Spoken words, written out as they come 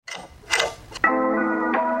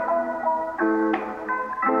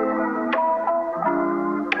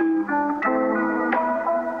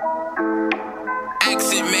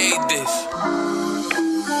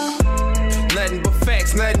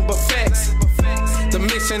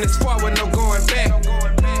mission is forward, no going back.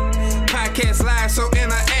 Podcast live, so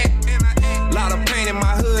interact. Lot of pain in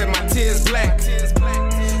my hood, my tears black.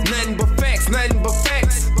 Nothing but facts, nothing but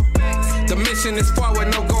facts. The mission is forward,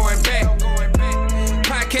 no going back.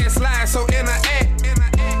 Podcast live, so interact.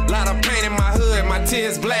 Lot of pain in my hood, my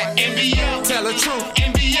tears black. NBL, tell the truth.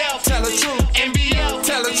 NBL, tell the truth. NBL,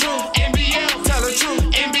 tell the truth. NBL, tell the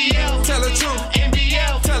truth. NBL, tell the truth.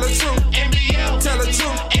 NBL, tell the truth. NBL, tell the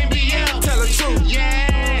truth. NBL, tell the truth.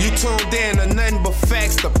 Yeah. You tuned in to Nothing But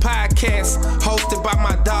Facts, the podcast hosted by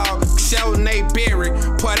my dog Shelton Berry,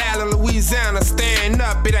 Port Allen, Louisiana. Stand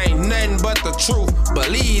up, it ain't nothing but the truth.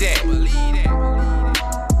 Believe that. Believe that.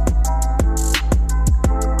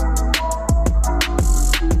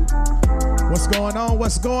 What's going on?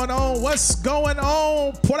 What's going on? What's going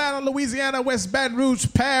on? Port Allen, Louisiana, West Baton Rouge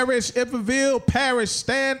Parish, Iberville Parish,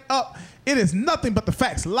 stand up. It is Nothing But the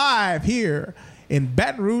Facts live here in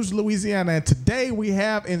Baton Rouge, Louisiana. And today we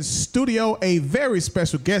have in studio a very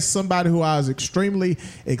special guest, somebody who I was extremely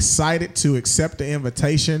excited to accept the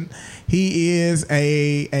invitation. He is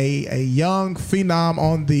a young phenom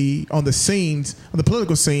on the scenes, on the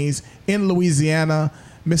political scenes in Louisiana,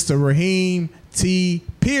 Mr. Raheem T.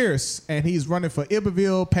 Pierce, and he's running for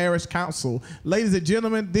Iberville Parish Council. Ladies and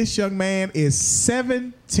gentlemen, this young man is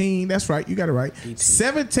 17. That's right, you got it right.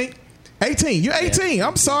 18. You're 18. Yeah.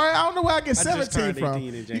 I'm sorry. I don't know where I get 17 from.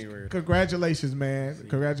 18 in January. Congratulations, man.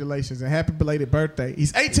 Congratulations, and happy belated birthday.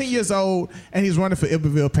 He's 18 years old, and he's running for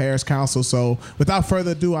Iberville Parish Council. So without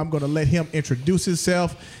further ado, I'm going to let him introduce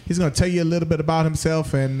himself. He's going to tell you a little bit about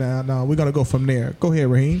himself, and we're going to go from there. Go ahead,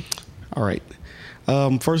 Raheem. All right.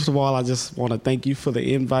 First of all, I just want to thank you for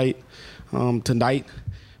the invite tonight.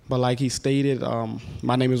 But like he stated,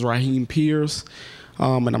 my name is Raheem Pierce,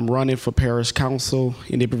 and I'm running for Parish Council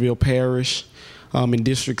in Iberville Parish in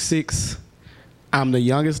District 6. I'm the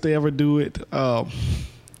youngest to ever do it. I'm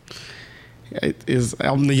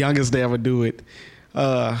the youngest to ever do it.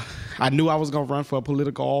 I knew I was going to run for a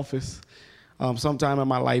political office sometime in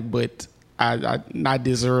my life, but I not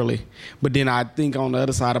this early. But then I think on the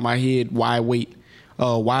other side of my head, why wait?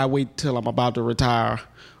 Why wait till I'm about to retire?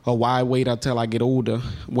 Or why wait until I get older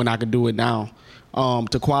when I can do it now?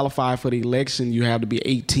 To qualify for the election, you have to be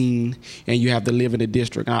 18 and you have to live in the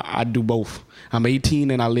district. I do both. I'm 18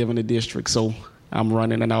 and I live in the district, so I'm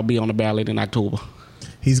running and I'll be on the ballot in October.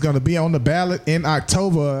 He's going to be on the ballot in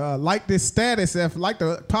October. Like this status, like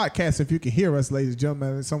the podcast, if you can hear us, ladies and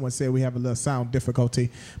gentlemen. Someone said we have a little sound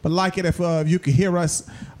difficulty, but like it if you can hear us.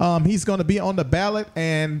 He's going to be on the ballot.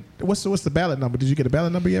 And what's the ballot number? Did you get a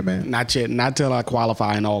ballot number yet, man? Not yet. Not till I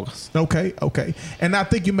qualify in August. Okay. And I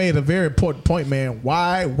think you made a very important point, man.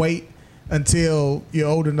 Why wait until you're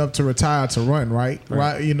old enough to retire to run, right?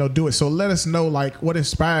 Do it. So let us know, like, what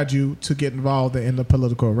inspired you to get involved in the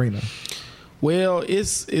political arena. Well,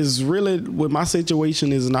 it's really, with my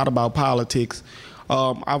situation, is not about politics.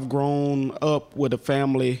 I've grown up with a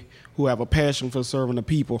family who have a passion for serving the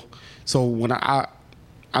people. So when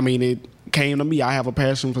it came to me, I have a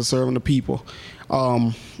passion for serving the people.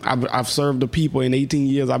 I've served the people in 18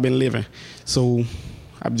 years I've been living. So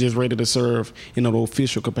I'm just ready to serve in an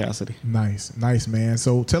official capacity. Nice, man.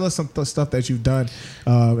 So tell us some stuff that you've done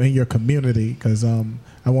in your community, because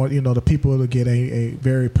I want the people to get a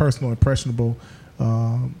very personal, impressionable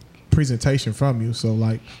presentation from you. So,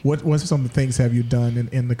 like, what's some of the things have you done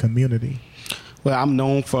in the community? Well, I'm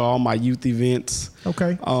known for all my youth events.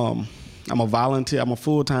 Okay. I'm a volunteer. I'm a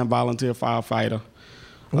full-time volunteer firefighter.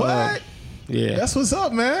 What? Yeah. That's what's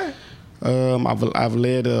up, man. I've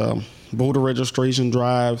led voter registration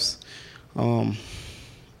drives.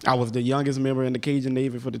 I was the youngest member in the Cajun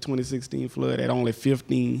Navy for the 2016 flood at only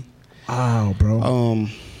 15. Wow, bro.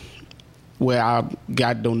 Where I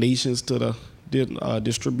got donations to the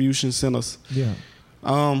distribution centers. Yeah.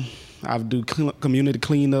 I do community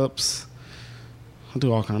cleanups. I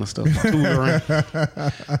do all kind of stuff. Tutoring.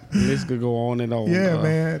 This could go on and on. Yeah,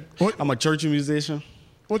 man. I'm a church musician.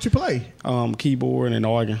 What you play? Keyboard and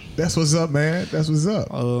organ. That's what's up, man. That's what's up.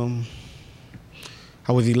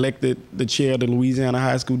 I was elected the chair of the Louisiana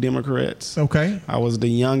High School Democrats. Okay. I was the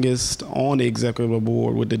youngest on the executive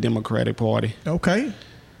board with the Democratic Party. Okay.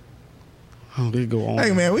 Oh, they go on.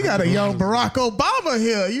 Hey, man, we got a young Barack Obama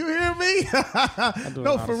here. You hear me?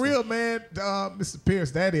 No, for real, man. Mr.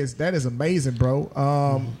 Pierce, that is amazing,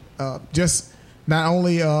 bro. Just not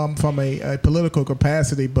only from a political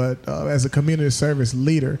capacity, but as a community service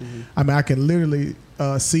leader. Mm-hmm. I mean, I can literally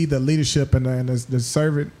see the leadership and the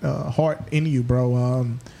servant heart in you,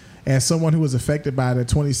 bro. As someone who was affected by the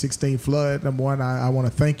 2016 flood, number one, I want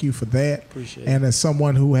to thank you for that. Appreciate and it. As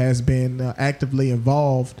someone who has been actively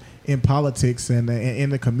involved in politics and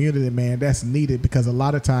in the community, man, that's needed, because a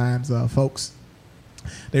lot of times folks,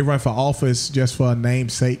 they run for office just for a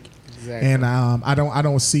namesake. Exactly. And I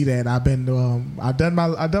don't see that. I've done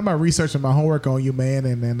my research and my homework on you, man,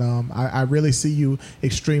 and I really see you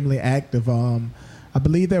extremely active. I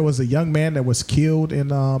believe there was a young man that was killed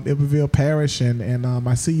in Iberville Parish, and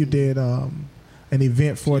I see you did an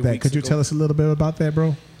event for that. Could you tell us a little bit about that,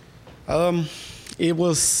 bro? It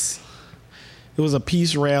was a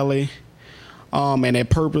peace rally, and the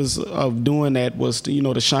purpose of doing that was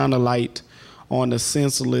to shine a light on the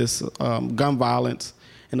senseless gun violence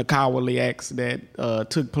and the cowardly acts that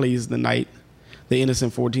took place the night the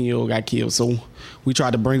innocent 14-year-old got killed. So we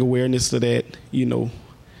tried to bring awareness to that,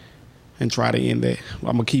 and try to end that.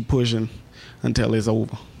 I'm gonna keep pushing until it's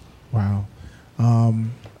over. Wow.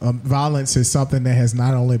 Violence is something that has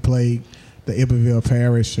not only plagued the Iberville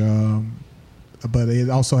Parish, but it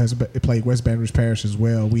also has plagued West Baton Rouge Parish as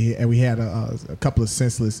well. We had a couple of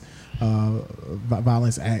senseless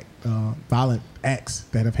violent acts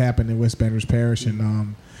that have happened in West Baton Rouge Parish,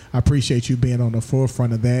 and I appreciate you being on the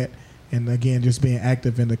forefront of that, and again, just being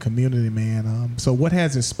active in the community, man. So what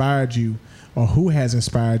has inspired you, or who has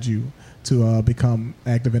inspired you to become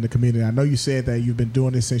active in the community? I know you said that you've been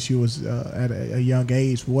doing this since you was at a young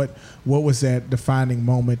age. What was that defining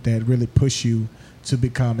moment that really pushed you to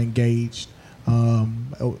become engaged?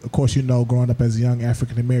 Of course, growing up as a young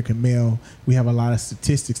African-American male, we have a lot of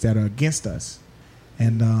statistics that are against us.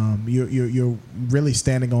 And you're really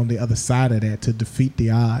standing on the other side of that to defeat the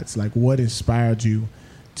odds. Like, what inspired you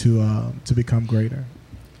to become greater?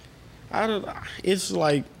 It's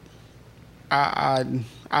like, I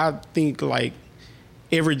think like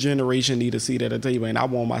every generation need a seat at the table, and I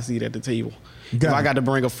want my seat at the table. If I got to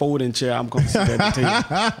bring a folding chair, I'm going to sit at the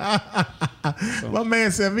table. So. My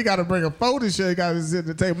man said, if we got to bring a folding chair, you got to sit at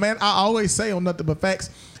the table. Man, I always say on Nothing But Facts,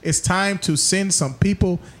 it's time to send some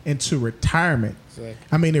people into retirement. Exactly.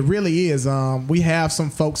 I mean, it really is. We have some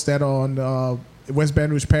folks that are on West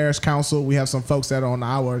Baton Rouge Parish Council. We have some folks that are on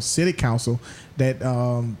our city council that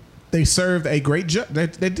they served a great job. They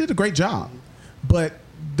did a great job. But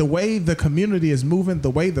the way the community is moving, the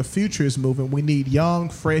way the future is moving, we need young,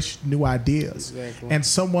 fresh, new ideas. Exactly. And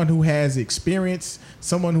someone who has experience,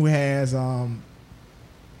 someone who has a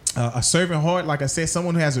servant heart, like I said,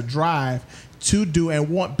 someone who has a drive to do and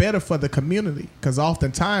want better for the community. Because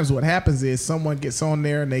oftentimes what happens is someone gets on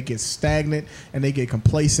there and they get stagnant and they get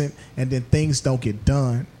complacent, and then things don't get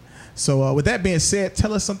done. So with that being said,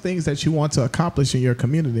 tell us some things that you want to accomplish in your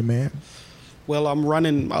community, man. Well, I'm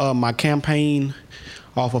running my campaign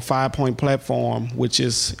off a 5-point platform, which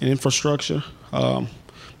is infrastructure,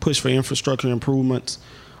 push for infrastructure improvements,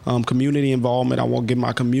 community involvement. I want to get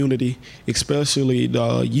my community, especially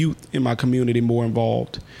the youth in my community, more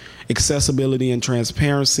involved. Accessibility and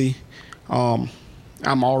transparency. I'm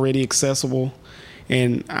already accessible,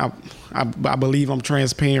 and I believe I'm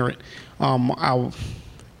transparent.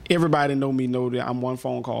 Everybody know that I'm one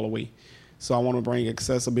phone call away. So I want to bring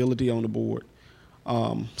accessibility on the board.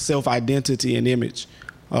 Self-identity and image.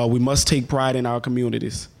 We must take pride in our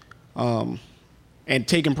communities. And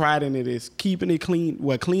taking pride in it is keeping it clean,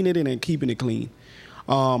 cleaning it and keeping it clean.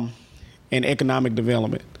 And economic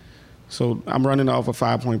development. So I'm running off a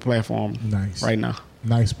 5-point platform right now.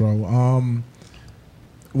 Nice, bro.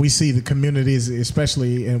 We see the communities,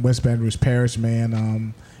 especially in West Baton Rouge Parish,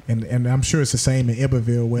 man, and I'm sure it's the same in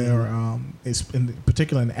Iberville, where it's in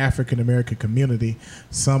particular in the African American community.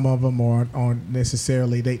 Some of them aren't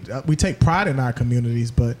necessarily. We take pride in our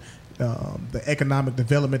communities, but the economic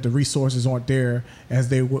development, the resources aren't there as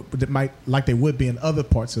they would be in other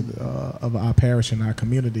parts of our parish and our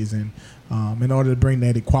communities. And in order to bring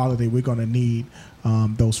that equality, we're going to need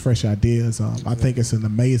those fresh ideas. I think it's an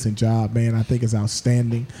amazing job, man. I think it's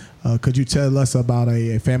outstanding. Could you tell us about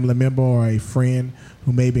a family member or a friend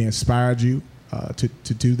who maybe inspired you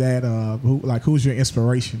to do that? Who's your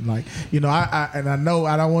inspiration? I know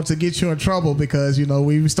I don't want to get you in trouble because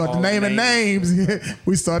we start to naming names,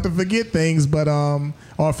 we start to forget things, but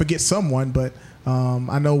or forget someone. But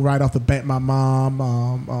I know right off the bat, my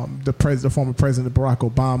mom, the former President Barack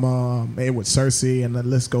Obama, Edward Cersei, and the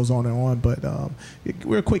list goes on and on. But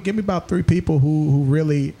real quick, give me about 3 people who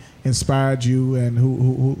really inspired you and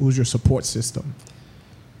who's your support system.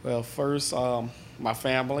 Well, first, my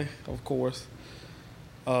family, of course.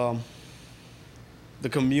 The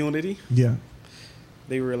community. Yeah.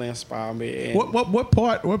 They really inspire me. And what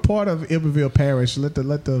part of Iberville Parish? Let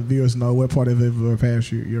the viewers know what part of Iberville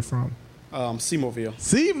Parish you're from. Seamoville.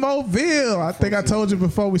 I think I told you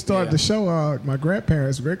before we started the show. My great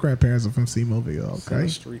grandparents are from Seamoville. Okay.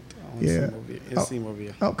 Street.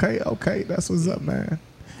 Seamoville. Okay. That's what's up, man.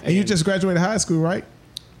 And you just graduated high school, right?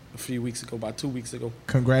 A few weeks ago, about 2 weeks ago.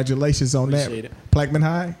 Congratulations on Appreciate that. it. Plaquemine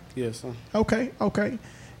High? Yes, sir. Okay.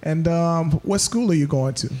 And what school are you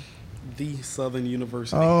going to? The Southern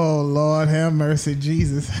University. Oh, Lord have mercy,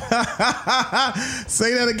 Jesus. Say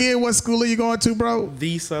that again. What school are you going to, bro?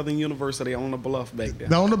 The Southern University on the Bluff back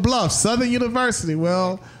there. On the Bluff, Southern University.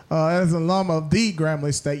 Well, as an alum of the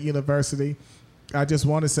Grambling State University, I just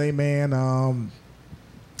want to say, man,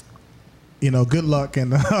 good luck.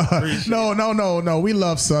 And no. We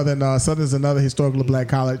love Southern. Southern's another historically black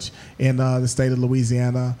college in the state of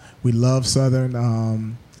Louisiana. We love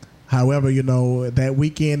Southern. However, that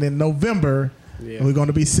weekend in November, we're going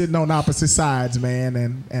to be sitting on opposite sides, man,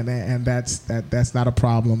 and that's not a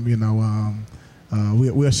problem.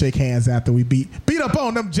 We'll shake hands after we beat up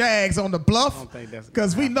on them Jags on the Bluff,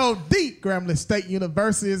 because we know the Grambling State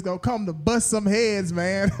University is gonna come to bust some heads,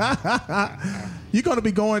 man. You're gonna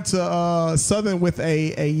be going to Southern with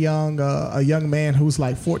a young man who's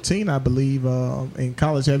like 14, I believe, in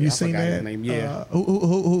college. Have you seen that? His name, yeah.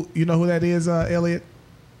 Who you know who that is, Elliot?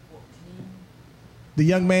 The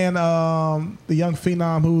young man, the young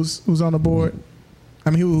phenom who's on the board. I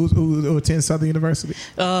mean, who attends Southern University?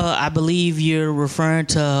 I believe you're referring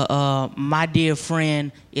to my dear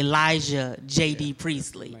friend Elijah J.D.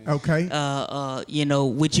 Priestley. Okay.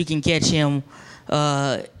 Which you can catch him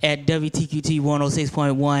at WTQT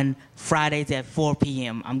 106.1 Fridays at 4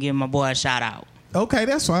 p.m. I'm giving my boy a shout out. Okay,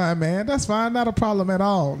 that's fine, man. That's fine. Not a problem at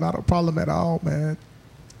all. Not a problem at all, man.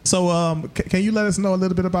 So, can you let us know a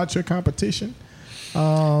little bit about your competition?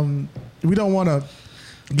 We don't want to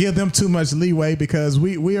give them too much leeway, because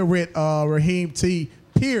we are with Raheem T.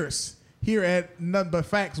 Pierce here at Nothing But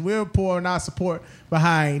Facts. We're pouring our support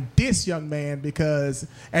behind this young man because,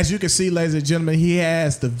 as you can see, ladies and gentlemen, he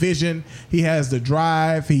has the vision, he has the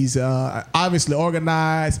drive, he's obviously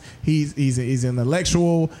organized, he's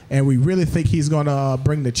intellectual, and we really think he's going to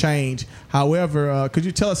bring the change. However, could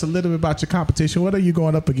you tell us a little bit about your competition? What are you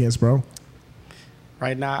going up against, bro?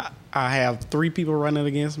 Right now, I have 3 people running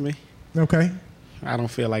against me. Okay. I don't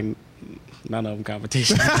feel like none of them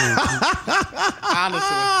competition. Honestly,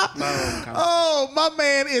 none of them competition. Oh, my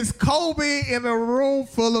man is Kobe in a room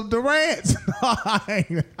full of Durants.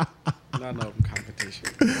 None of them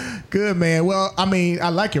competition. Good, man. Well, I mean, I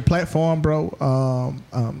like your platform, bro.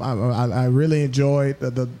 I really enjoyed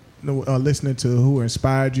the listening to who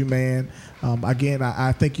inspired you, man. Again,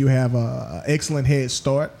 I think you have an excellent head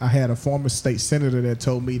start. I had a former state senator that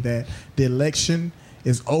told me that the election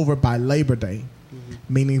is over by Labor Day.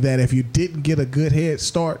 Meaning that if you didn't get a good head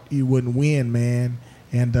start, you wouldn't win, man.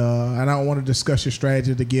 And I don't want to discuss your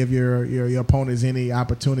strategy to give your opponents any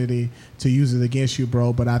opportunity to use it against you,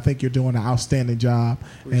 bro. But I think you're doing an outstanding job.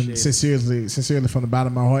 And sincerely from the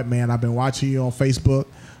bottom of my heart, man, I've been watching you on Facebook.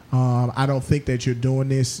 I don't think that you're doing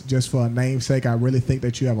this just for a namesake. I really think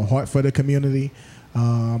that you have a heart for the community.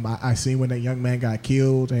 I seen when that young man got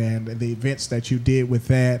killed and the events that you did with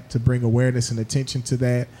that to bring awareness and attention to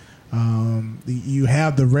that. You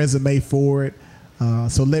have the resume for it.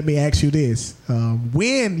 So let me ask you this.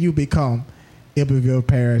 When you become Iberville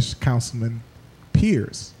Parish Councilman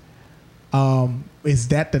Pierce, is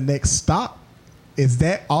that the next stop? Is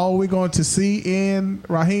that all we're going to see in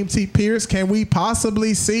Raheem T. Pierce? Can we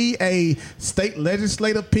possibly see a state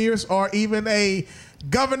legislative Pierce or even a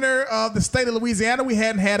governor of the state of Louisiana? We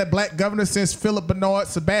hadn't had a black governor since Philip Bernard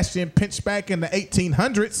Sebastian Pinchback in the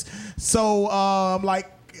 1800s. So,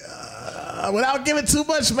 without giving too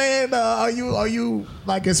much, man, are you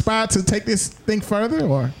like inspired to take this thing further,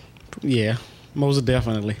 or? Yeah, most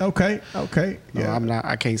definitely. Okay. No, yeah. I'm not.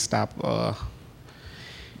 I can't stop.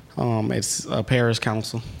 It's a parish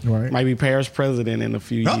council. Right. Might be parish president in a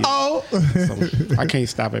few years. Uh-oh. So I can't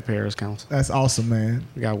stop at parish council. That's awesome, man.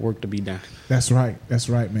 We got work to be done. That's right,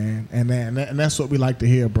 man. And that's what we like to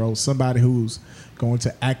hear, bro. Somebody who's going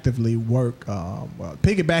to actively work.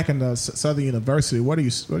 Piggybacking the Southern University, what are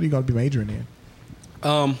you going to be majoring in?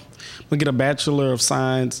 I'm gonna get a Bachelor of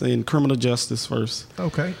Science in Criminal Justice first.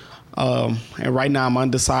 Okay. And right now I'm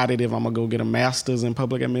undecided if I'm gonna go get a Master's in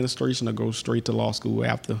Public Administration or go straight to law school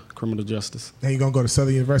after Criminal Justice. And you're gonna go to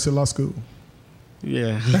Southern University Law School?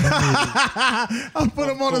 Yeah. I'll put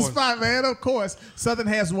him on the spot, man. Of course. Southern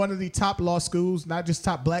has one of the top law schools, not just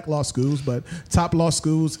top black law schools, but top law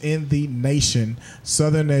schools in the nation.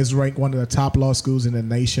 Southern is ranked one of the top law schools in the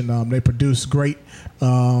nation. They produce great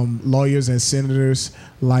lawyers and senators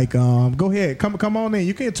like, go ahead, come on in.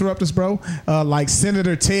 You can interrupt us, bro. Like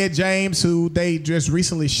Senator Ted James, who they just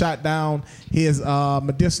recently shot down his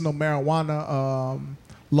medicinal marijuana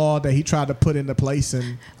law that he tried to put into place.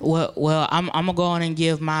 And well, I'm gonna go on and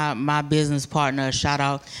give my business partner a shout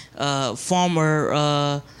out.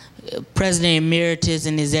 Former President Emeritus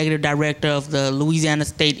and Executive Director of the Louisiana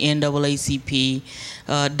State NAACP,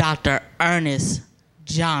 Dr. Ernest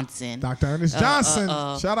Johnson. Dr. Ernest Johnson.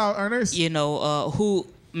 Shout out, Ernest. You know, who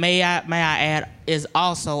may I add is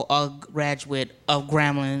also a graduate of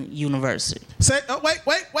Grambling University. Say, wait.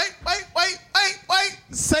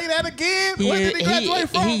 Say that again. Where did he graduate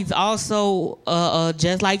from? He's also,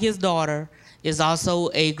 just like his daughter, is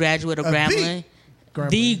also a graduate of Grambling.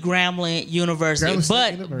 The Grambling University.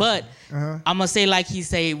 But I'm going to say like he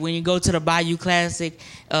say, when you go to the Bayou Classic,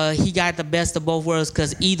 he got the best of both worlds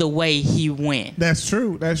because either way he win. That's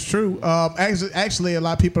true. Actually, a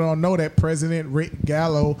lot of people don't know that President Rick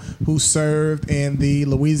Gallo, who served in the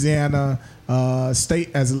Louisiana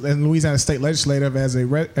state Louisiana state legislative as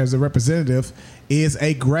a representative, is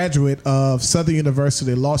a graduate of Southern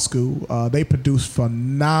University Law School. They produce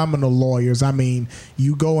phenomenal lawyers. I mean,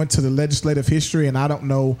 you go into the legislative history, and I don't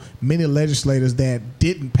know many legislators that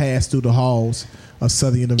didn't pass through the halls of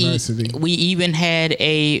Southern University. We even had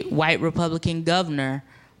a white Republican governor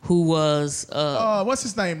who was what's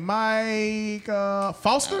his name? Mike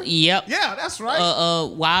Foster? Yep. Yeah, that's right.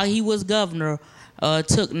 While he was governor,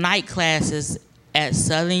 took night classes at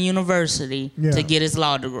Southern University to get his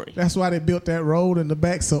law degree. That's why they built that road in the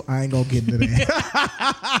back, so I ain't gonna get into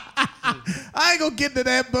that. I ain't gonna get into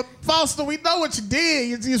that, but Foster, we know what you did.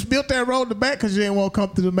 You just built that road in the back because you ain't want to come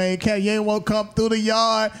through the main cat. You ain't want to come through the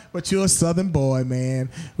yard, but you're a Southern boy, man.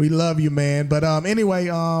 We love you, man. But anyway,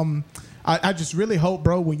 I just really hope,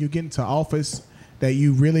 bro, when you get into office, that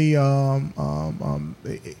you really, and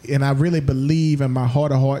I really believe in my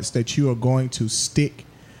heart of hearts that you are going to stick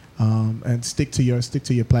to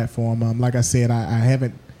your platform. Like I said, I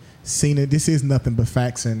haven't seen it. This is nothing but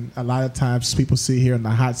facts, and a lot of times people sit here in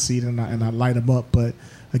the hot seat and I light them up. But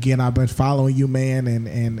again, I've been following you, man,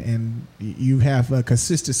 and you have a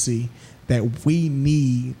consistency that we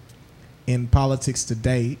need in politics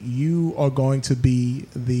today. You are going to be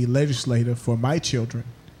the legislator for my children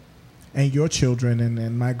and your children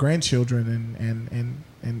and my grandchildren and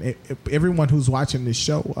everyone who's watching this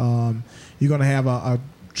show. You're going to have a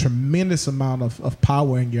tremendous amount of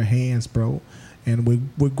power in your hands, bro. And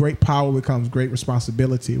with great power becomes great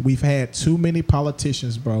responsibility. We've had too many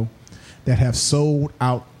politicians, bro, that have sold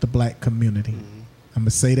out the black community. I'm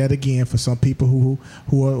gonna say that again for some people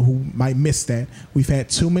who might miss that. We've had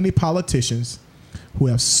too many politicians who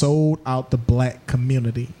have sold out the black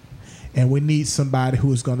community, and we need somebody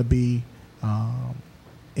who is going to be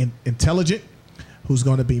intelligent, who's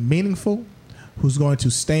going to be meaningful, who's going to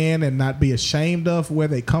stand and not be ashamed of where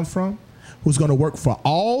they come from, who's going to work for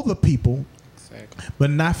all the people, but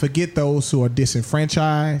not forget those who are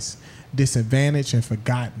disenfranchised, disadvantaged, and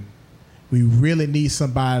forgotten. We really need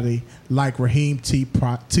somebody like Raheem T.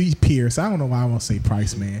 Pierce. I don't know why I want to say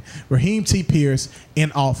Price, man. Raheem T. Pierce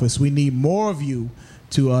in office. We need more of you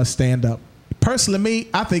to stand up. Personally, me,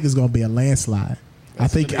 I think it's going to be a landslide. I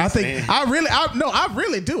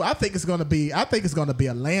really do. I think it's going to be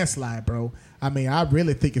a landslide, bro. I mean, I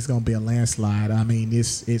really think it's going to be a landslide. I mean,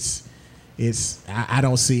 I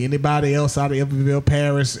don't see anybody else out of Iberville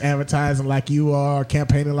Parish advertising like you are,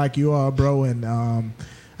 campaigning like you are, bro. And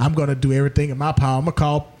I'm going to do everything in my power. I'm going to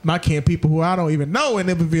call my camp people who I don't even know in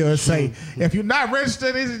Iberville and say, if you're not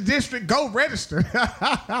registered in the district, go register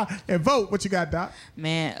and vote. What you got, Doc?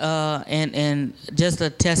 Man, and just a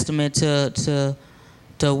testament to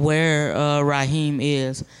where Raheem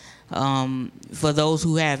is. For those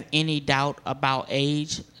who have any doubt about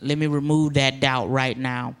age, let me remove that doubt right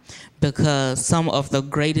now, because some of the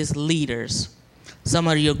greatest leaders, some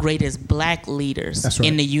of your greatest black leaders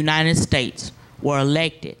in the United States were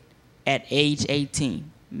elected at age 18.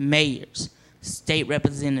 Mayors, state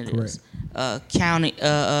representatives, county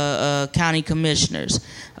commissioners.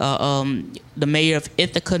 The mayor of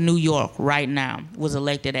Ithaca, New York, right now, was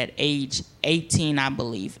elected at age 18, I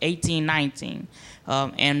believe, 18, 19.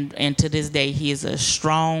 And to this day, he is a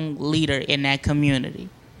strong leader in that community.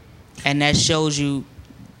 And that shows you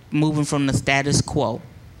moving from the status quo.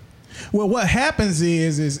 Well, what happens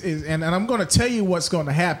is and I'm going to tell you what's going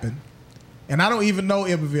to happen. And I don't even know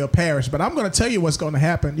Iberville Parish, but I'm going to tell you what's going to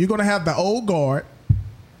happen. You're going to have the old guard,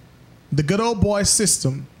 the good old boy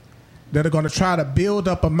system, that are going to try to build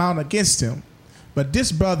up a mount against him. But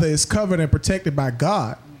this brother is covered and protected by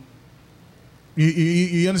God.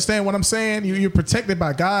 You understand what I'm saying? You're protected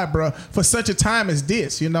by God, bro, for such a time as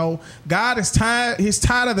this. You know, God is tired. He's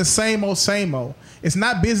tired of the same old, same old. It's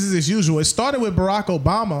not business as usual. It started with Barack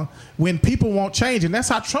Obama when people won't change, and that's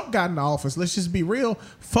how Trump got into office. Let's just be real.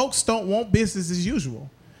 Folks don't want business as usual.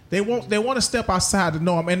 They want to step outside the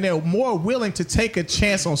norm, and they're more willing to take a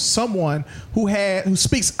chance on someone who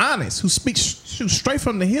speaks honest, who speaks straight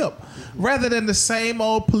from the hip, rather than the same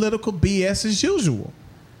old political BS as usual.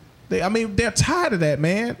 They're tired of that,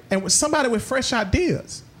 man. And with somebody with fresh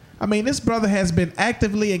ideas. I mean, this brother has been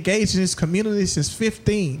actively engaged in his community since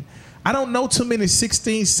 15. I don't know too many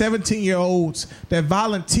 16, 17-year-olds that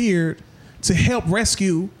volunteered to help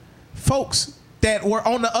rescue folks that were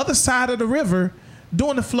on the other side of the river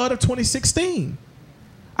during the flood of 2016.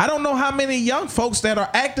 I don't know how many young folks that are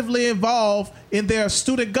actively involved in their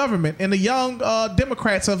student government and the young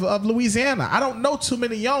Democrats of Louisiana. I don't know too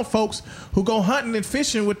many young folks who go hunting and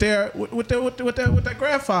fishing with their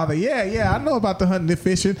grandfather. Yeah, I know about the hunting and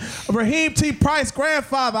fishing. Raheem T. Price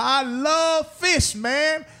grandfather. I love fish,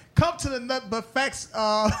 man. Come to the Nut But Facts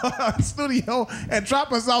studio and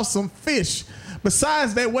drop us off some fish.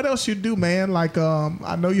 Besides that, what else you do, man? Like,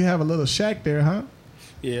 I know you have a little shack there, huh?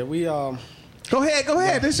 Yeah, we Go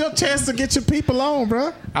ahead. This your chance to get your people on,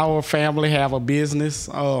 bro. Our family have a business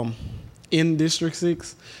in District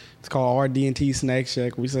 6. It's called RD&T Snack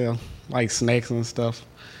Shack. We sell like snacks and stuff.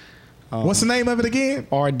 What's the name of it again?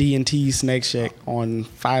 RD&T Snack Shack on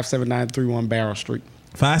 57931 Barrel Street.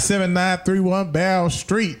 57931 Barrel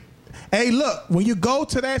Street. Hey, look, when you go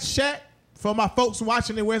to that shack, for my folks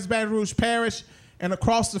watching in West Baton Rouge Parish and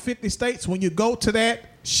across the 50 states, when you go to that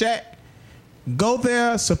shack, go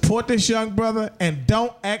there, support this young brother, and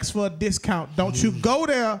don't ask for a discount. Don't you go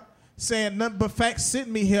there saying nothing but facts, sent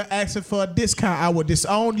me here asking for a discount. I will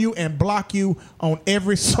disown you and block you on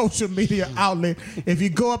every social media outlet. If you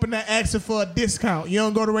go up in there asking for a discount, you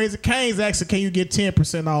don't go to Raising Cane's asking, can you get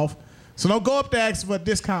 10% off? So don't go up there asking for a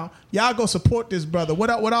discount. Y'all go support this brother. What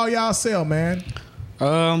all y'all sell, man?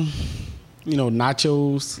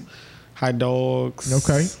 Nachos, hot dogs.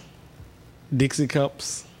 Okay. Dixie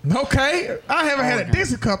cups. Okay. I haven't had a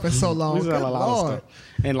Dixie cup in so long. We sell a lot Lord. of stuff.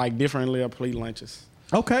 And like different little plate lunches.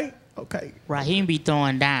 Okay. Raheem be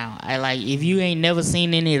throwing down. If you ain't never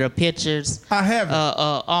seen any of the pictures, I haven't.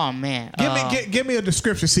 Oh man. Give me a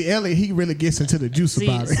description. See, Elliot, he really gets into the juice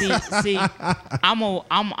about it. See, I'm a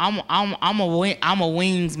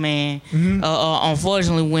wings man. Mm-hmm.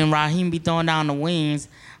 Unfortunately, when Raheem be throwing down the wings,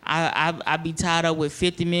 I be tied up with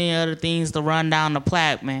 50 million other things to run down the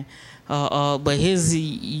plaque, man. But his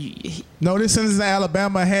no, this is an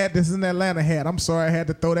Alabama hat. This is an Atlanta hat. I'm sorry, I had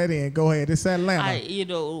to throw that in. Go ahead. It's Atlanta.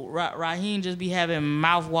 Raheem just be having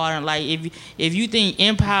mouth watering. Like if you think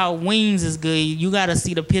Empire Wings is good, you got to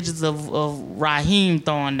see the pictures of Raheem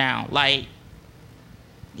throwing down. Like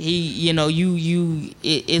it's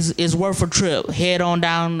worth a trip. Head on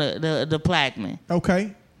down the plaque, man.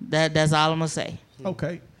 Okay. That's all I'm gonna say.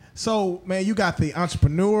 Okay. So, man, you got the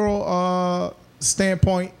entrepreneurial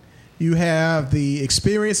standpoint. You have the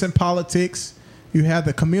experience in politics. You have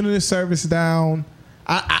the community service down.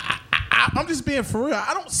 I'm just being for real.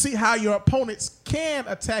 I don't see how your opponents can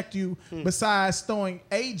attack you besides throwing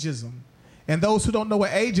ageism. And those who don't know what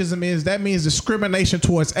ageism is, that means discrimination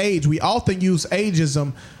towards age. We often use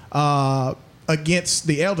ageism against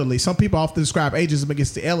the elderly. Some people often describe ageism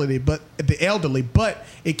against the elderly, but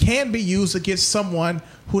it can be used against someone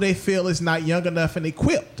who they feel is not young enough and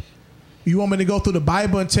equipped. You want me to go through the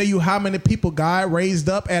Bible and tell you how many people God raised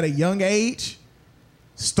up at a young age?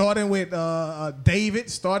 Starting with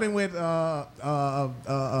David, starting with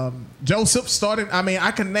Joseph,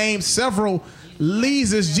 I can name several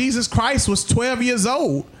leaders. Jesus Christ was 12 years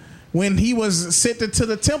old when he was sent into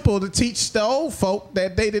the temple to teach the old folk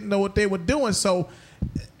that they didn't know what they were doing. So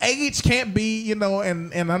age can't be, and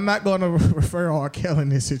I'm not going to refer to R. Kelly in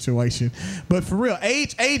this situation, but for real,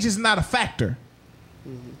 age is not a factor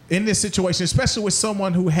in this situation, especially with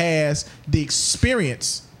someone who has the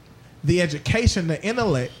experience, the education, the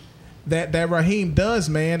intellect that Raheem does,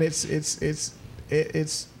 man. It's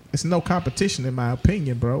no competition in my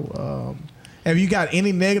opinion, bro. Have you got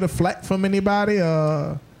any negative flack from anybody?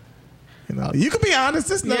 You can be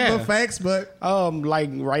honest. It's nothing but facts, but like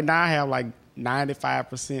right now I have like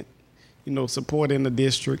 95%, support in the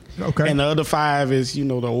district. Okay, and the other 5 is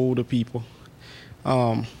the older people.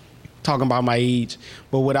 Talking about my age,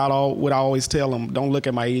 but what I always tell them, don't look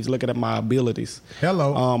at my age, look at my abilities.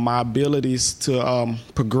 Hello. My abilities to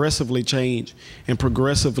progressively change and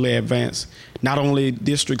progressively advance, not only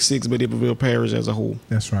District 6, but Iberville Parish as a whole.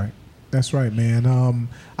 That's right, man.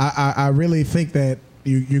 I really think that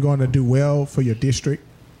you're going to do well for your district.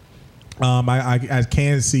 I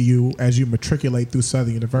can see you as you matriculate through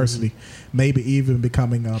Southern University, maybe even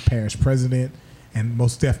becoming a parish president, and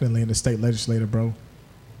most definitely in the state legislature, bro.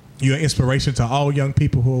 You're an inspiration to all young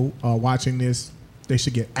people who are watching this. They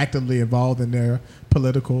should get actively involved in their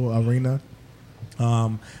political arena.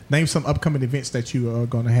 Name some upcoming events that you are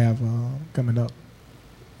going to have coming up.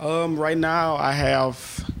 Right now, I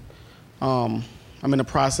have. I'm in the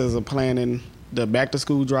process of planning the back to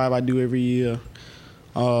school drive I do every year.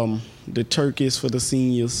 The turkeys for the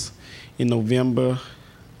seniors in November.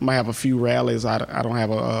 I might have a few rallies. I don't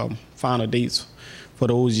have a final dates for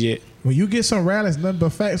those yet. When you get some rallies, nothing but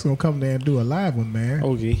facts gonna come there and do a live one, man.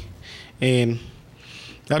 Okay. And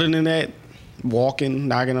other than that, walking,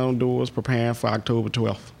 knocking on doors, preparing for October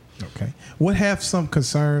 12th. Okay. What have some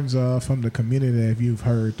concerns from the community that you've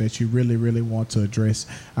heard that you really, really want to address?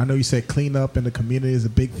 I know you said cleanup in the community is a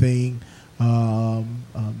big thing.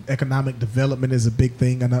 Economic development is a big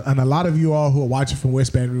thing, and a lot of you all who are watching from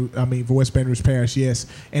West Baton Rouge Parish, yes,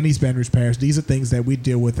 and East Baton Rouge Parish, these are things that we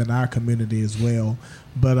deal with in our community as well.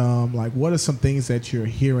 But like, what are some things that you're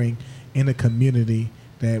hearing in the community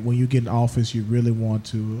that when you get in office you really want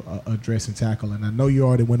to address and tackle? And I know you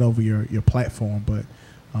already went over your platform, but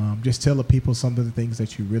just tell the people some of the things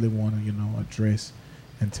that you really want to address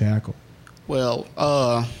and tackle. Well,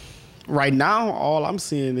 right now, all I'm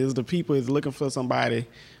seeing is the people is looking for somebody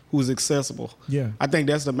who's accessible. Yeah. I think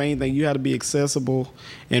that's the main thing. You have to be accessible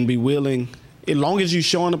and be willing. As long as you're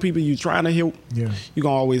showing the people you're trying to help, you're going to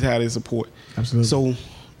always have their support. Absolutely. So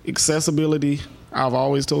accessibility, I've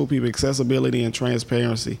always told people accessibility and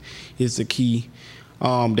transparency is the key.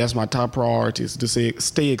 That's my top priority, is to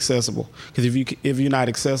stay accessible. Because if you're not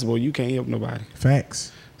accessible, you can't help nobody.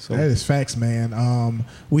 Facts. So that is facts, man.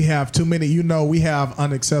 We have too many. We have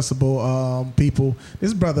unaccessible people.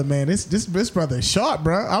 This brother, man, this brother is sharp,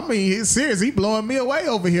 bro. I mean, he's serious. He blowing me away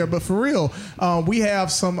over here. But for real, we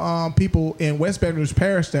have some people in West Baton Rouge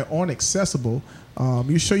Parish that aren't accessible.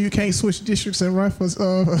 You sure you can't switch districts and run for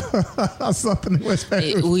something in West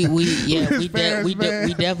Baton Rouge? We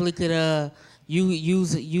definitely could. You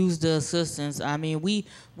use the assistance. I mean, we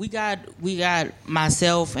got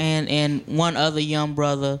myself and one other young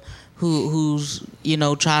brother who's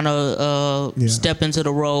trying to step into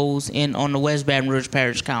the roles on the West Baton Rouge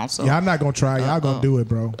Parish Council. Yeah, I'm not gonna try. Y'all gonna do it,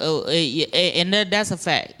 bro. And that's a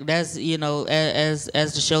fact. That's as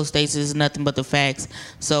the show states, is nothing but the facts.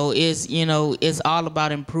 So it's all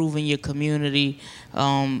about improving your community.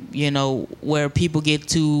 Where people get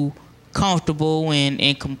too comfortable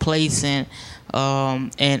and complacent.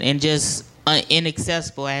 And just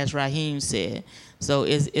inaccessible, as Raheem said. So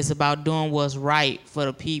it's about doing what's right for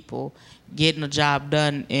the people, getting the job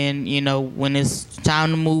done, and when it's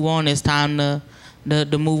time to move on, it's time to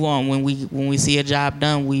move on. When we see a job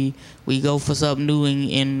done, we go for something new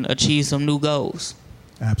and achieve some new goals.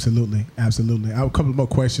 Absolutely. I have a couple more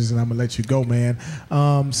questions, and I'm gonna let you go, man.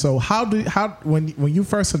 So when you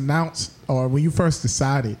first announced, or when you first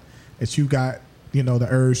decided that you got the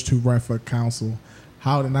urge to run for council,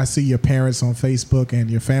 how did I see your parents on Facebook and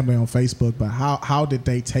your family on Facebook? But how did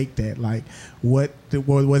they take that? Like,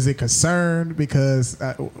 was it concerned? Because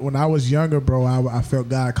when I was younger, bro, I felt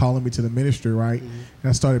God calling me to the ministry, right? Mm-hmm. And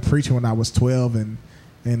I started preaching when I was 12,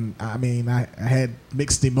 and I mean, I had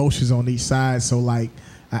mixed emotions on each side. So like,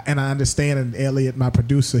 and I understand, and Elliot, my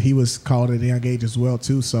producer, he was called at a young age as well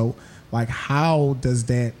too. So like, how does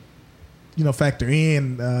that factor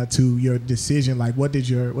in to your decision? Like, what did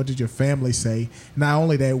your family say? Not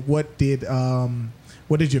only that, what did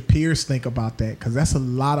your peers think about that? Because that's a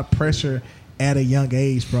lot of pressure at a young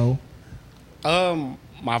age, bro.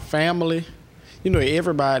 My family,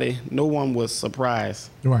 everybody, no one was surprised,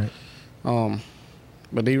 right?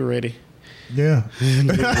 But they were ready. Yeah. They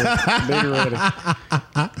ready.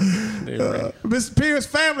 Mr. Pierce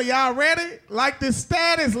family, y'all ready? Like this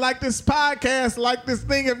status, like this podcast, like this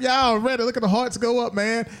thing. If y'all ready, look at the hearts go up,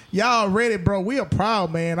 man. Y'all ready, bro? We are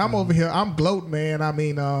proud, man. I'm over here. I'm gloating, man. I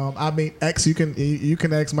mean, you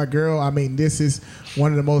can ask my girl. I mean, this is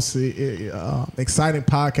one of the most exciting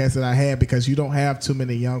podcasts that I had, because you don't have too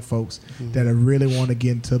many young folks that really want to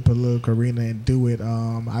get into the political arena and do it.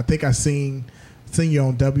 I think I seen you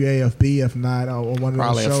on WAFB, if not on one of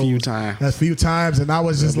probably those shows. a few times, and I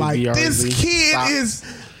was just like, WBRZ. this kid is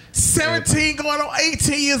 17 going on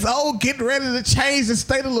 18 years old, getting ready to change the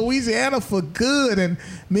state of Louisiana for good. And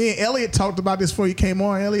me and Elliot talked about this before you came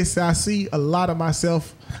on. Elliot said, I see a lot of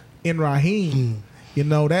myself in Raheem.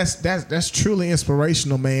 That's truly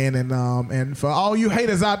inspirational, man. And for all you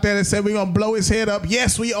haters out there that say we're gonna blow his head up,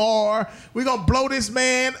 yes, we are. We're gonna blow this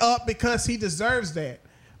man up because he deserves that.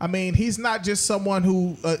 I mean, he's not just someone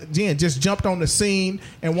who, just jumped on the scene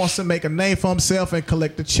and wants to make a name for himself and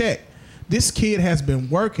collect a check. This kid has been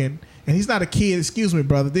working, and he's not a kid, excuse me,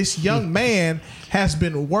 brother. This young man has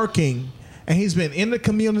been working and he's been in the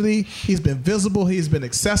community. He's been visible. He's been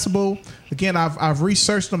accessible. Again, I've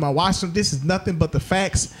researched him. I watched him. This is nothing but the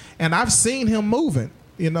facts, and I've seen him moving.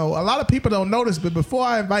 You know, a lot of people don't notice, but before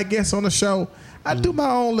I invite guests on the show, I do my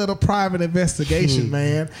own little private investigation,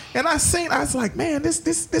 man. And I was like, man,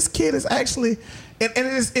 this kid is actually, and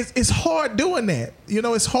it's hard doing that. You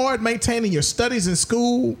know, it's hard maintaining your studies in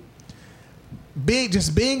school,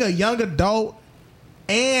 being a young adult,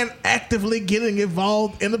 and actively getting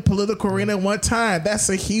involved in the political arena at one time. That's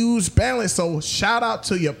a huge balance. So shout out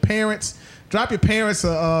to your parents. Drop your parents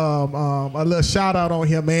a little shout out on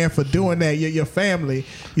here, man, for doing that. Your family.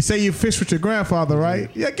 You say you fish with your grandfather, right?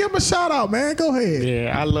 Yeah, give him a shout out, man. Go ahead.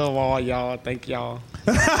 Yeah, I love all y'all. Thank y'all.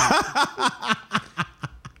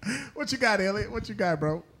 What you got, Elliot? What you got,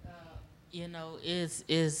 bro? You know,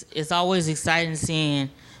 it's always exciting seeing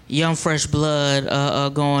young fresh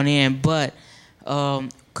blood going in, but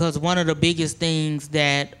because one of the biggest things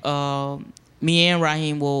that me and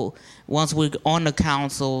Raheem will, once we're on the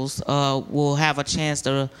councils, we'll have a chance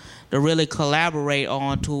to really collaborate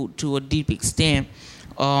on to a deep extent,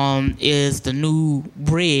 is the new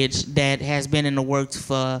bridge that has been in the works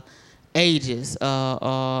for ages.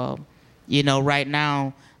 You know, right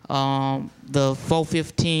now, the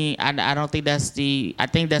 415, I think that's the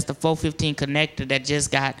 415 connector that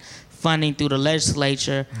just got funding through the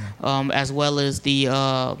legislature, as well as the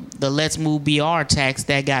Let's Move BR tax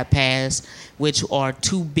that got passed, which are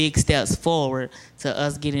two big steps forward to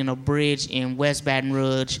us getting a bridge in West Baton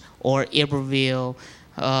Rouge or Iberville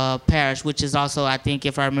Parish, which is also, I think,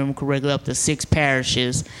 if I remember correctly, up to 6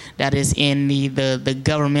 parishes that is in the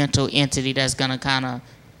governmental entity that's going to kind of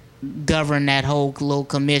govern that whole little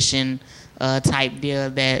commission type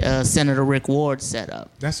deal that Senator Rick Ward set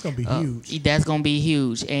up. That's going to be huge. That's going to be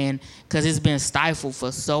huge, and because it's been stifled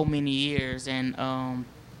for so many years, and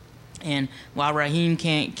while Raheem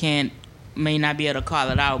may not be able to call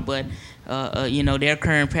it out, but you know, their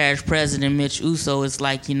current parish president, Mitch Uso, is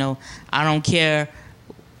like, you know, I don't care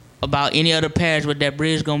about any other parish, but that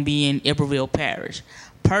bridge going to be in Iberville Parish.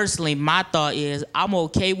 Personally, my thought is I'm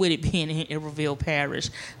okay with it being in Iberville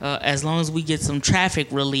Parish as long as we get some traffic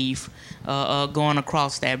relief going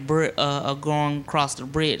across the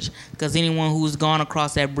bridge. Because anyone who's gone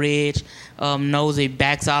across that bridge knows it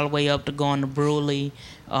backs all the way up to going to Bruley.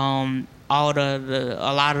 A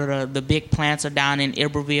lot of the big plants are down in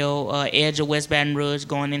Iberville, edge of West Baton Rouge,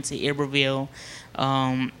 going into Iberville.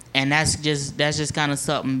 And that's just kind of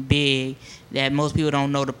something big that most people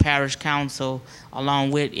don't know. The parish council,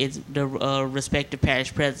 along with the respective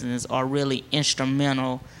parish presidents, are really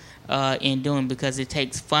instrumental in doing, because it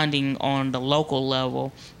takes funding on the local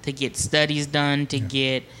level to get studies done, to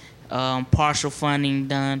get partial funding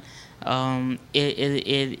done.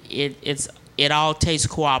 It all takes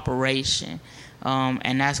cooperation.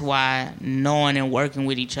 And that's why knowing and working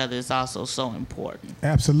with each other is also so important.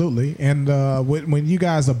 Absolutely. And when you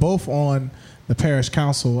guys are both on the parish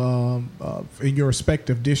council in your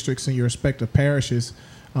respective districts and your respective parishes,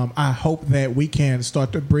 I hope that we can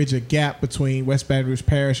start to bridge a gap between West Baton Rouge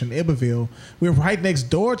Parish and Iberville. We're right next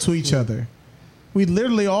door to each other. We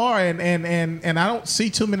literally are, and I don't see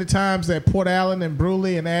too many times that Port Allen and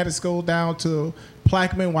Bruley and Addis go down to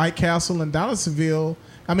Plaquemine, White Castle, and Donaldsonville.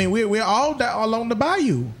 I mean, we're all along the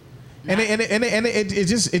bayou, and it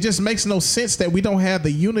just makes no sense that we don't have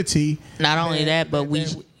the unity. Not only that, but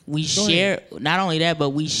we share. Not only that,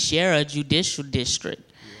 but we share a judicial district.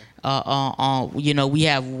 You know, we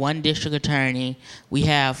have one district attorney. We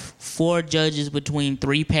have 4 judges between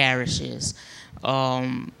 3 parishes.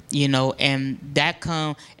 You know, and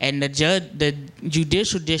the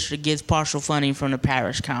judicial district gets partial funding from the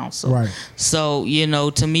parish council. Right. So, you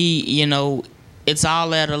know, to me, you know, it's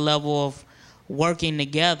all at a level of working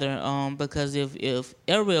together. Because if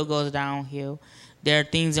Iberville goes downhill, there are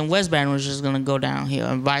things in West Baton Rouge that's going to go downhill,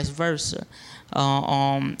 and vice versa.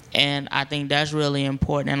 And I think that's really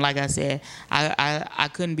important. And like I said, I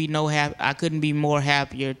couldn't be more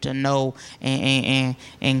happier to know and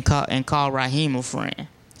call Raheem a friend.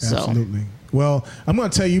 Absolutely. Well, I'm going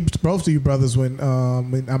to tell you, both of you brothers, when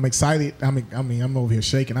I'm excited. I'm over here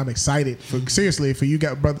shaking. I'm excited for you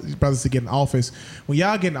guys, brothers, to get in office. When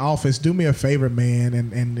y'all get in office, do me a favor, man,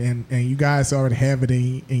 and you guys already have it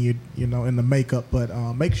in in the makeup, but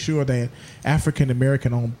make sure that African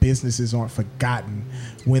American owned businesses aren't forgotten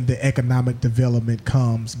when the economic development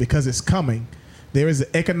comes, because it's coming. There is an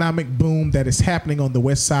economic boom that is happening on the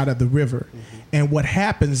west side of the river. Mm-hmm. And what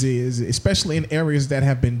happens is, especially in areas that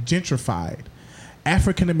have been gentrified,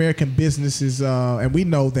 African-American businesses, and we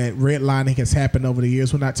know that redlining has happened over the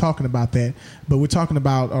years. We're not talking about that. But we're talking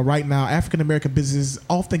about right now, African-American businesses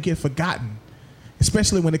often get forgotten.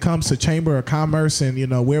 especially when it comes to Chamber of Commerce and,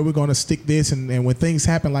 where we're going to stick this. And when things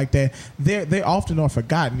happen like that, they often are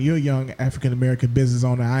forgotten. You're a young African-American business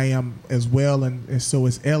owner. I am as well, and so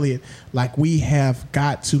is Elliot. Like, we have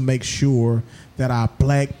got to make sure that our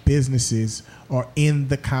black businesses are in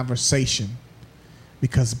the conversation,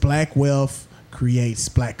 because black wealth creates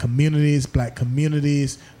black communities. Black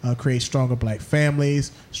communities create stronger black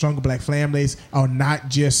families. Stronger black families are not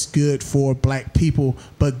just good for black people,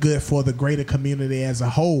 but good for the greater community as a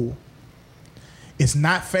whole. It's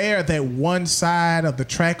not fair that one side of the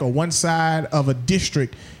track or one side of a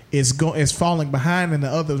district is falling behind and the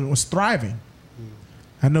other was thriving.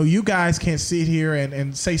 I know you guys can't sit here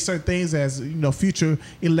and say certain things as future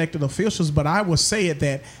elected officials, but I will say it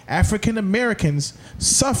that African Americans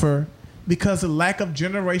suffer because of the lack of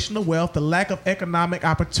generational wealth, the lack of economic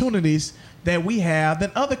opportunities that we have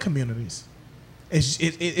than other communities. It's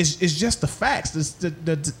just the facts.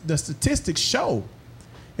 The statistics show.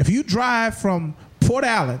 If you drive from Port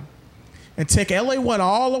Allen and take LA1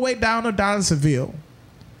 all the way down to Donaldsonville,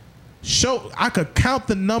 I could count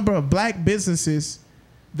the number of black businesses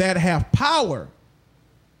that have power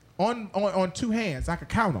on two hands. I could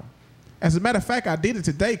count them. As a matter of fact, I did it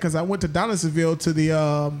today because I went to Donaldsonville to the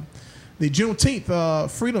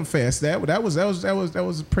Juneteenth Freedom Fest. That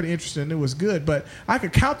was pretty interesting. It was good, but I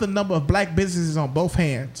could count the number of black businesses on both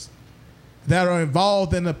hands that are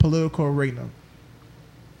involved in the political arena.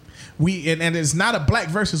 And it's not a black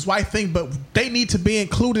versus white thing, but they need to be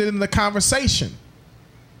included in the conversation.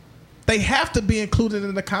 They have to be included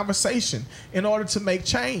in the conversation in order to make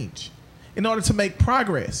change, in order to make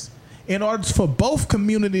progress, in order for both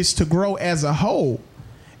communities to grow as a whole.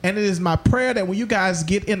 And it is my prayer that when you guys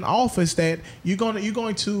get in office, that you're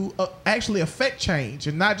going to actually affect change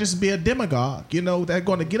and not just be a demagogue. They're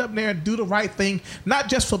going to get up there and do the right thing, not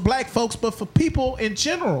just for black folks, but for people in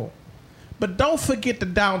general. But don't forget the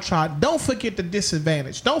downtrodden. Don't forget the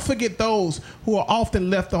disadvantaged. Don't forget those who are often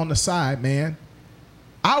left on the side, man.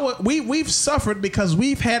 We've suffered because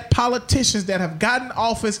we've had politicians that have gotten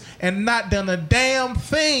office and not done a damn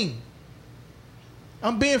thing.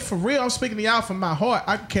 I'm being for real. I'm speaking to y'all from my heart.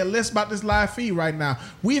 I care less about this live feed right now.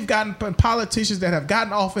 We've gotten politicians that have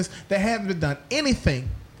gotten office that haven't done anything.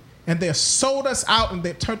 And they've sold us out and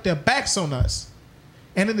they've turned their backs on us.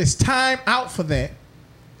 And it is time out for that.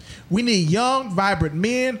 We need young, vibrant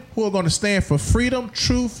men who are going to stand for freedom,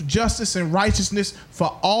 truth, justice, and righteousness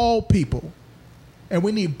for all people. And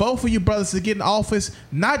we need both of you brothers to get in office,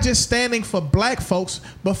 not just standing for black folks,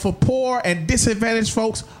 but for poor and disadvantaged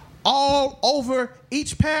folks all over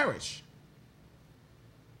each parish.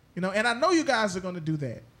 And I know you guys are going to do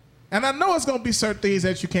that. And I know it's going to be certain things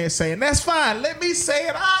that you can't say, and that's fine. Let me say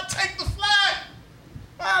it. I'll take the flag.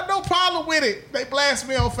 I have no problem with it. They blast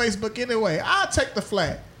me on Facebook anyway. I'll take the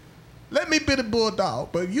flag. Let me be the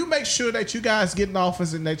bulldog. But you make sure that you guys get in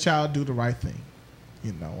office and that y'all do the right thing.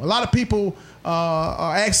 A lot of people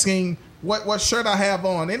are asking what shirt I have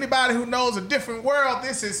on. Anybody who knows a different world,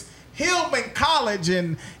 this is Hillman College,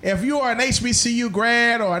 and if you are an HBCU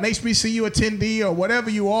grad or an HBCU attendee or whatever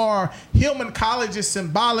you are, Hillman College is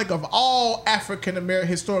symbolic of all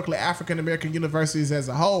historically African American universities as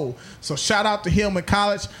a whole. So shout out to Hillman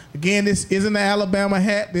College. Again, this isn't an Alabama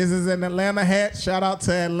hat. This is an Atlanta hat. Shout out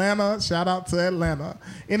to Atlanta. Shout out to Atlanta.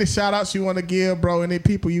 Any shout outs you want to give, bro? Any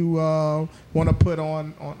people you want to put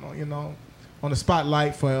on the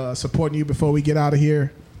spotlight for supporting you before we get out of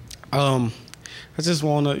here? I just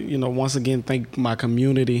want to, once again, thank my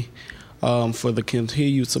community for the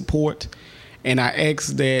continued support. And I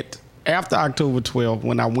ask that after October 12th,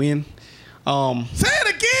 when I win... say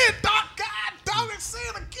it again, Doc. God, dog, say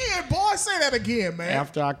it again, boy. Say that again, man.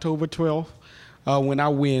 After October 12th, when I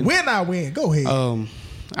win... When I win, go ahead. I'm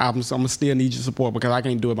going to still need your support because I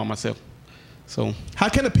can't do it by myself. So, how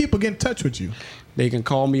can the people get in touch with you? They can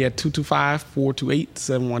call me at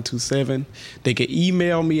 225-428-7127. They can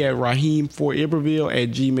email me at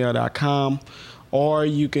raheem4iberville@gmail.com, or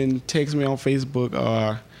you can text me on Facebook.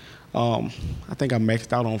 I think I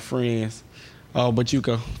maxed out on friends, but you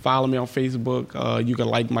can follow me on Facebook. You can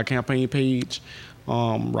like my campaign page,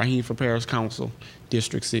 Raheem for Parish Council,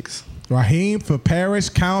 District 6. Raheem for Parish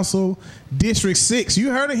Council, District 6.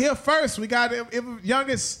 You heard it here first. We got the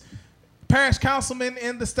youngest parish councilman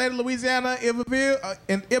in the state of Louisiana,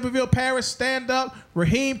 Iberville Parish. Stand up.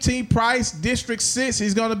 Raheem T. Price, District 6.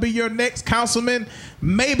 He's going to be your next councilman,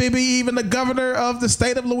 maybe be even the governor of the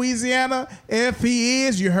state of Louisiana. If he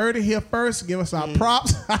is, you heard it here first. Give us our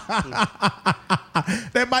props.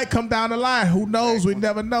 That might come down the line. Who knows? We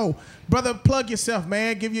never know. Brother, plug yourself,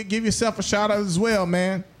 man. Give yourself a shout out as well,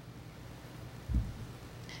 man.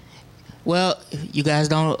 Well, you guys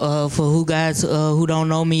don't. For who don't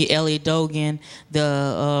know me, Elliot Dogan,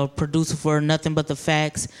 the producer for Nothing But the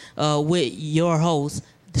Facts, with your host,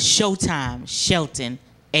 the Showtime, Shelton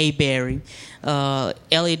A. Berry,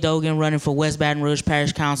 Elliot Dogan running for West Baton Rouge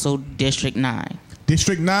Parish Council, District 9.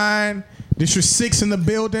 District 9, District 6 in the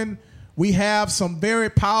building. We have some very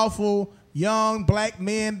powerful young black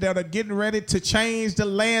men that are getting ready to change the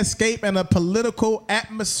landscape and the political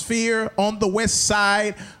atmosphere on the west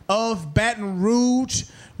side of Baton Rouge.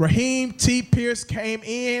 Raheem T. Pierce came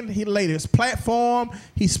in. He laid his platform.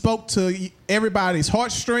 He spoke to everybody's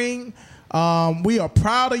heartstring. We are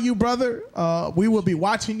proud of you, brother. We will be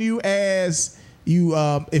watching you as you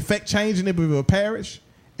effect change in Iberville Parish,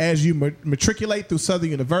 as you matriculate through Southern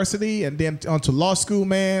University and then onto law school,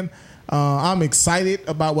 man. I'm excited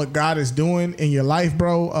about what God is doing in your life,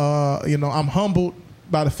 bro. I'm humbled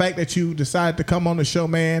by the fact that you decided to come on the show,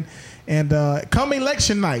 man. And come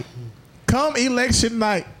election night,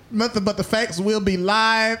 Nothing But the Facts will be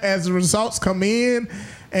live as the results come in.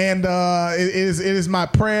 And it is my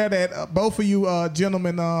prayer that both of you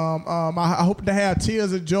gentlemen, I hope to have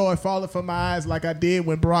tears of joy falling from my eyes like I did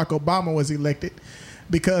when Barack Obama was elected,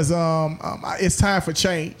 because it's time for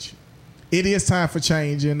change. It is time for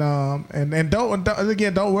change, and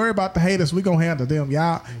don't worry about the haters. We gonna handle them.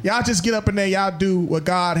 Y'all just get up in there. Y'all do what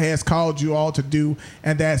God has called you all to do,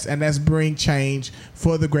 and that's bring change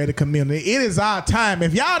for the greater community. It is our time.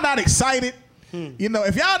 If y'all not excited,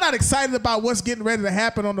 if y'all not excited about what's getting ready to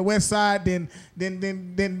happen on the west side, then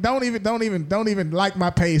don't even like my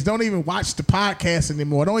page. Don't even watch the podcast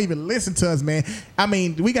anymore. Don't even listen to us, man. I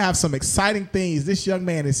mean, we can have some exciting things. This young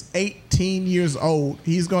man is 18 years old.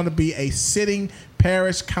 He's going to be a sitting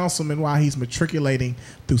parish councilman while he's matriculating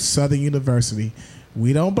through Southern University.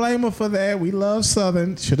 We don't blame him for that. We love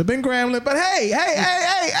Southern. Should have been Grambling, but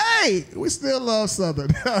hey, we still love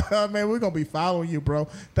Southern. Man, we're going to be following you, bro.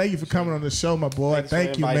 Thank you for coming on the show, my boy.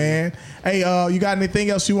 Thank you, man. Hey, you got anything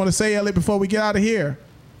else you want to say, Elliot, before we get out of here?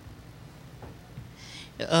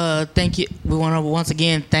 Thank you. We want to once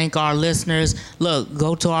again thank our listeners. Look,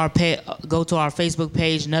 go to our Facebook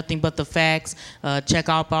page, Nothing But the Facts. Check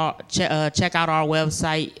out our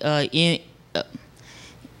website,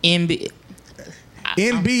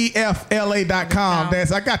 nbfla.com.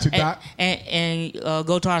 I got you, Doc. And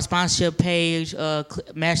go to our sponsorship page.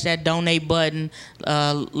 Mash that donate button.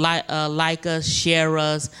 Like us, share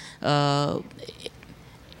us. And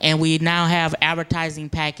we now have advertising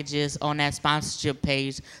packages on that sponsorship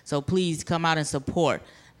page. So please come out and support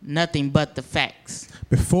Nothing But the Facts.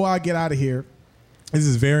 Before I get out of here, this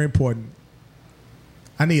is very important.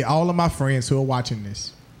 I need all of my friends who are watching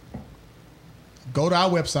this. Go to our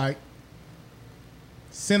website.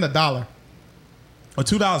 Send $1 or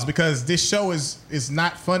 $2, because this show is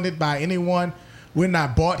not funded by anyone. We're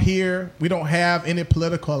not bought here. We don't have any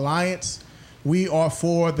political alliance. We are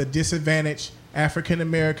for the disadvantaged, African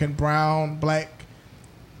American, brown, black,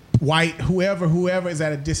 white, whoever is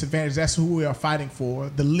at a disadvantage. That's who we are fighting for.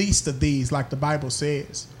 The least of these, like the Bible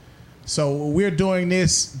says. So we're doing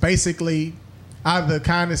this basically out of the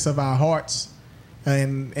kindness of our hearts.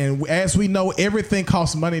 And as we know, everything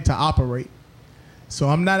costs money to operate. So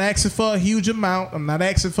I'm not asking for a huge amount. I'm not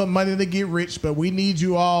asking for money to get rich, but we need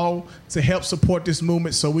you all to help support this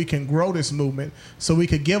movement so we can grow this movement, so we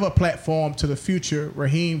could give a platform to the future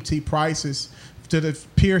Raheem T. Prices, to the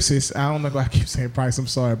Pierces. I don't know why I keep saying Price. I'm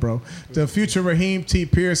sorry, bro. The future Raheem T.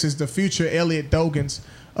 Pierces, the future Elliot Dogans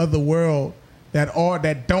of the world that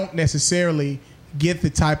don't necessarily get the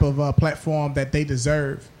type of platform that they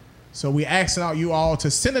deserve. So we asking out you all to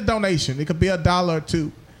send a donation. It could be $1 or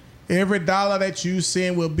 $2. Every dollar that you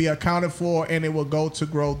send will be accounted for, and it will go to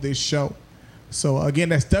grow this show. So, again,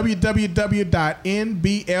 that's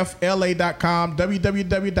www.nbfla.com,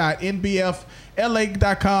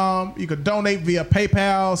 www.nbfla.com. You can donate via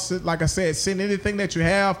PayPal. Like I said, send anything that you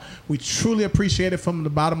have. We truly appreciate it from the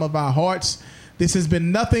bottom of our hearts. This has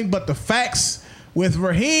been Nothing But the Facts with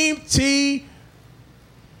Raheem T.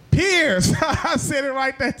 Pierce. I said it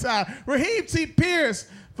right that time. Raheem T. Pierce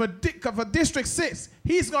for District 6.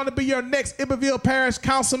 He's going to be your next Iberville Parish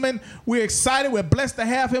Councilman. We're excited. We're blessed to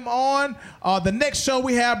have him on. The next show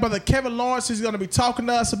we have Brother Kevin Lawrence. He's going to be talking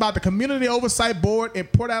to us about the Community Oversight Board in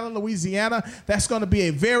Port Allen, Louisiana. That's going to be a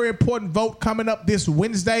very important vote coming up this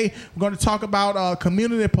Wednesday. We're going to talk about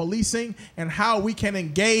community policing and how we can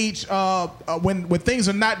engage when things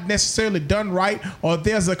are not necessarily done right, or if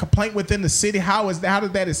there's a complaint within the city, how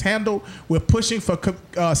that is handled. We're pushing for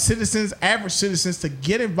citizens, average citizens, to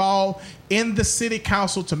get involved in the city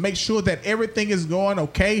council to make sure that everything is going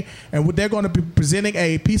okay. And they're going to be presenting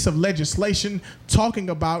a piece of legislation talking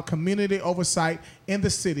about community oversight in the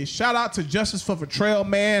city. Shout out to Justice for Trail,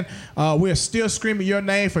 man. We're still screaming your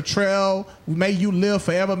name for Trail. May you live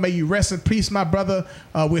forever. May you rest in peace, my brother.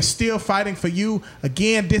 We're still fighting for you.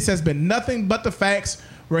 Again, this has been nothing but the facts.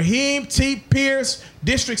 Raheem T. Pierce,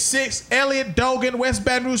 District 6, Elliott Dogan, West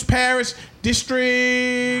Baton Rouge Parish,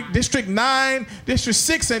 District 9, District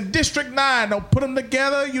 6, and District 9. Don't put them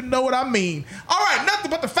together. You know what I mean. All right, nothing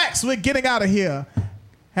but the facts. We're getting out of here.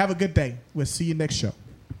 Have a good day. We'll see you next show.